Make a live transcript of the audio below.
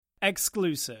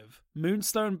Exclusive.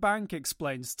 Moonstone Bank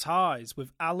explains ties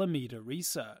with Alameda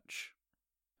Research.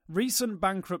 Recent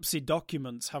bankruptcy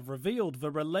documents have revealed the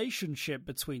relationship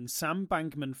between Sam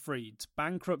Bankman-Fried's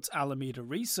bankrupt Alameda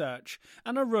Research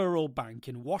and a rural bank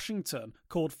in Washington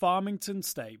called Farmington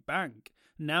State Bank,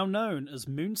 now known as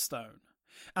Moonstone.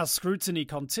 As scrutiny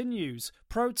continues,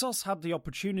 Protos had the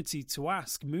opportunity to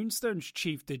ask Moonstone's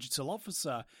chief digital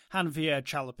officer, Javier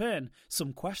Chalapin,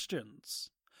 some questions.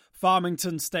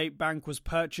 Farmington State Bank was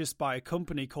purchased by a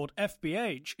company called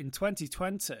FBH in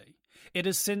 2020. It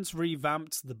has since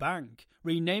revamped the bank,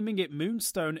 renaming it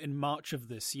Moonstone in March of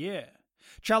this year.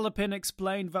 Chalapin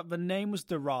explained that the name was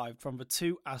derived from the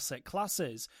two asset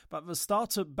classes that the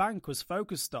startup bank was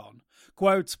focused on,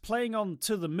 quote, playing on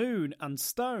to the moon and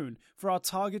stone for our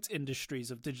target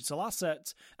industries of digital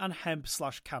assets and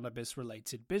hemp/cannabis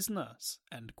related business,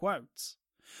 end quote.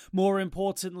 More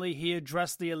importantly, he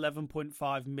addressed the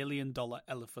 $11.5 million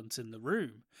elephant in the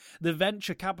room, the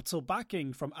venture capital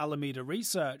backing from Alameda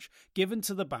Research given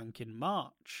to the bank in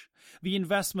March. The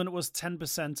investment was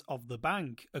 10% of the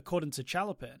bank, according to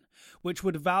Chalapin, which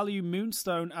would value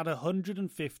Moonstone at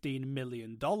 $115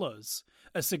 million,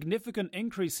 a significant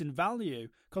increase in value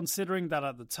considering that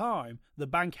at the time the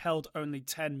bank held only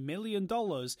 $10 million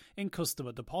in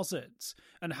customer deposits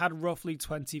and had roughly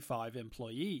 25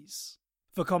 employees.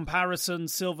 For comparison,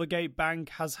 Silvergate Bank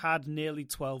has had nearly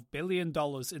 $12 billion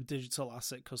in digital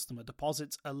asset customer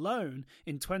deposits alone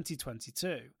in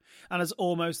 2022 and has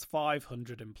almost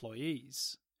 500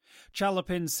 employees.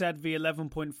 Chalapin said the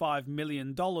 $11.5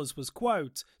 million was,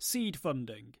 quote, seed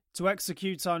funding to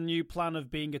execute our new plan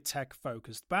of being a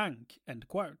tech-focused bank, end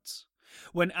quote.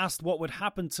 When asked what would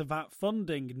happen to that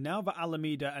funding now that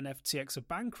Alameda and FTX are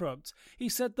bankrupt, he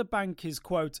said the bank is,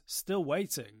 quote, still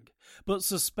waiting, but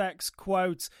suspects,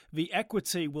 quote, the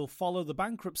equity will follow the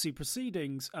bankruptcy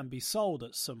proceedings and be sold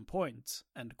at some point,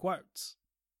 end quote.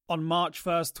 On March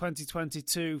 1st,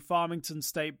 2022, Farmington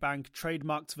State Bank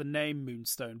trademarked the name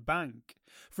Moonstone Bank.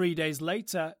 3 days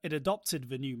later, it adopted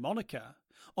the new moniker.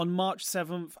 On March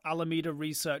 7th, Alameda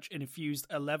Research infused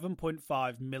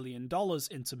 $11.5 million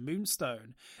into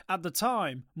Moonstone, at the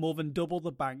time more than double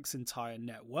the bank's entire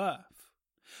net worth.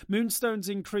 Moonstone's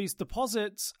increased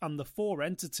deposits and the four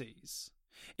entities.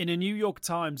 In a New York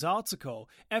Times article,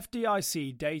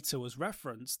 FDIC data was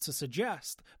referenced to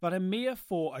suggest that a mere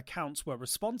 4 accounts were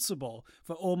responsible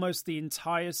for almost the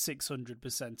entire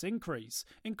 600% increase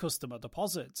in customer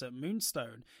deposits at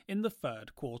Moonstone in the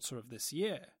third quarter of this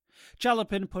year.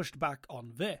 Chalapin pushed back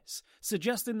on this,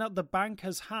 suggesting that the bank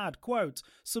has had, quote,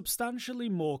 substantially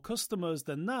more customers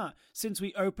than that since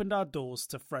we opened our doors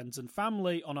to friends and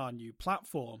family on our new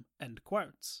platform, end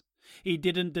quote. He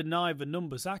didn't deny the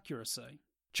numbers' accuracy.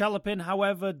 Chalapin,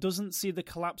 however, doesn't see the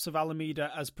collapse of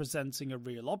Alameda as presenting a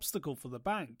real obstacle for the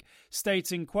bank,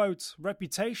 stating, quote,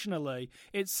 reputationally,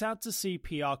 it's sad to see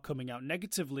PR coming out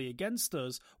negatively against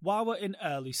us while we're in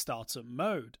early startup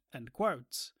mode, end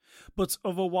quote, but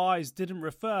otherwise didn't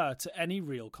refer to any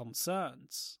real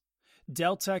concerns.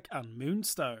 Deltec and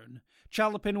Moonstone.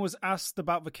 Chalapin was asked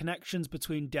about the connections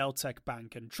between Deltec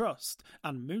Bank and Trust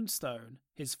and Moonstone.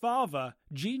 His father,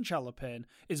 Gene Chalapin,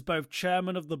 is both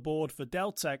chairman of the board for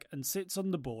Deltec and sits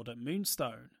on the board at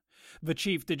Moonstone. The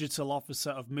chief digital officer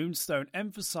of Moonstone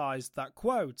emphasized that,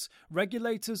 quote,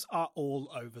 regulators are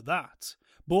all over that.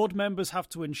 Board members have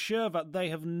to ensure that they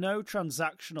have no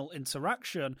transactional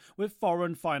interaction with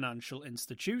foreign financial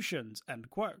institutions, end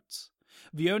quote.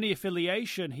 The only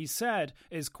affiliation, he said,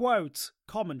 is, quote,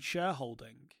 common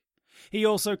shareholding. He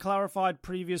also clarified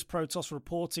previous Protos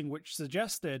reporting which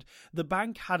suggested the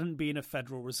bank hadn't been a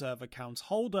Federal Reserve account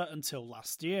holder until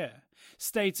last year,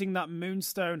 stating that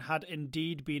Moonstone had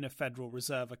indeed been a Federal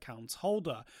Reserve account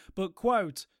holder, but,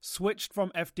 quote, switched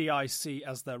from FDIC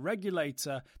as their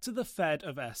regulator to the Fed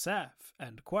of SF,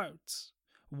 end quote.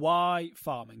 Why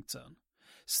Farmington?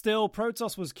 Still,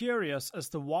 Protos was curious as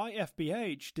to why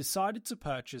FBH decided to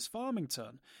purchase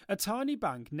Farmington, a tiny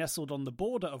bank nestled on the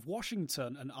border of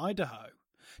Washington and Idaho.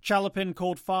 Chalapin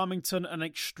called Farmington an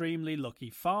extremely lucky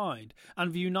find,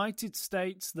 and the United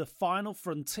States the final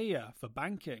frontier for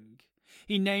banking.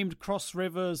 He named Cross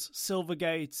Rivers,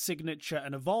 Silvergate, Signature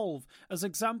and Evolve as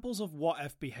examples of what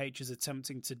FBH is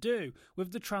attempting to do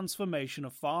with the transformation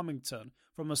of Farmington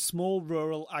from a small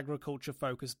rural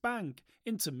agriculture-focused bank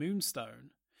into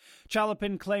Moonstone.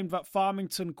 Chalapin claimed that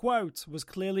Farmington, quote, was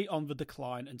clearly on the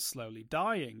decline and slowly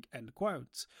dying, end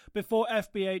quote, before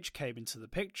FBH came into the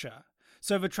picture.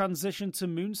 So the transition to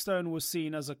Moonstone was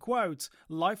seen as a, quote,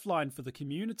 lifeline for the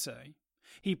community.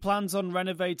 He plans on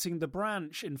renovating the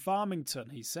branch in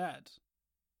Farmington, he said.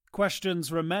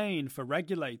 Questions remain for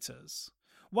regulators.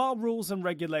 While rules and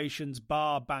regulations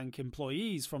bar bank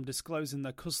employees from disclosing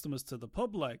their customers to the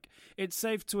public, it's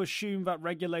safe to assume that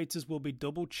regulators will be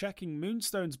double-checking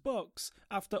Moonstone's books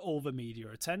after all the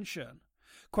media attention.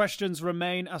 Questions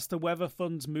remain as to whether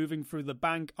funds moving through the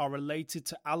bank are related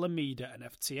to Alameda and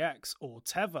FTX or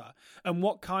Tether, and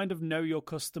what kind of know your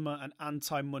customer and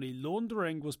anti-money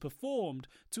laundering was performed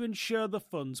to ensure the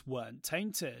funds weren't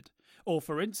tainted, or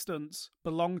for instance,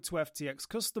 belonged to FTX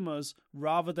customers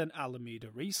rather than Alameda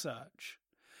Research.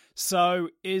 So,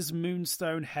 is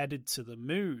Moonstone headed to the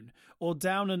moon, or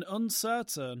down an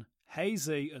uncertain,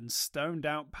 hazy and stoned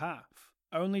out path?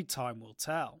 Only time will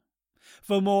tell.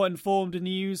 For more informed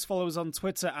news, follow us on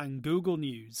Twitter and Google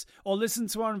News, or listen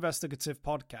to our investigative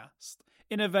podcast,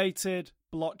 Innovated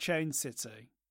Blockchain City.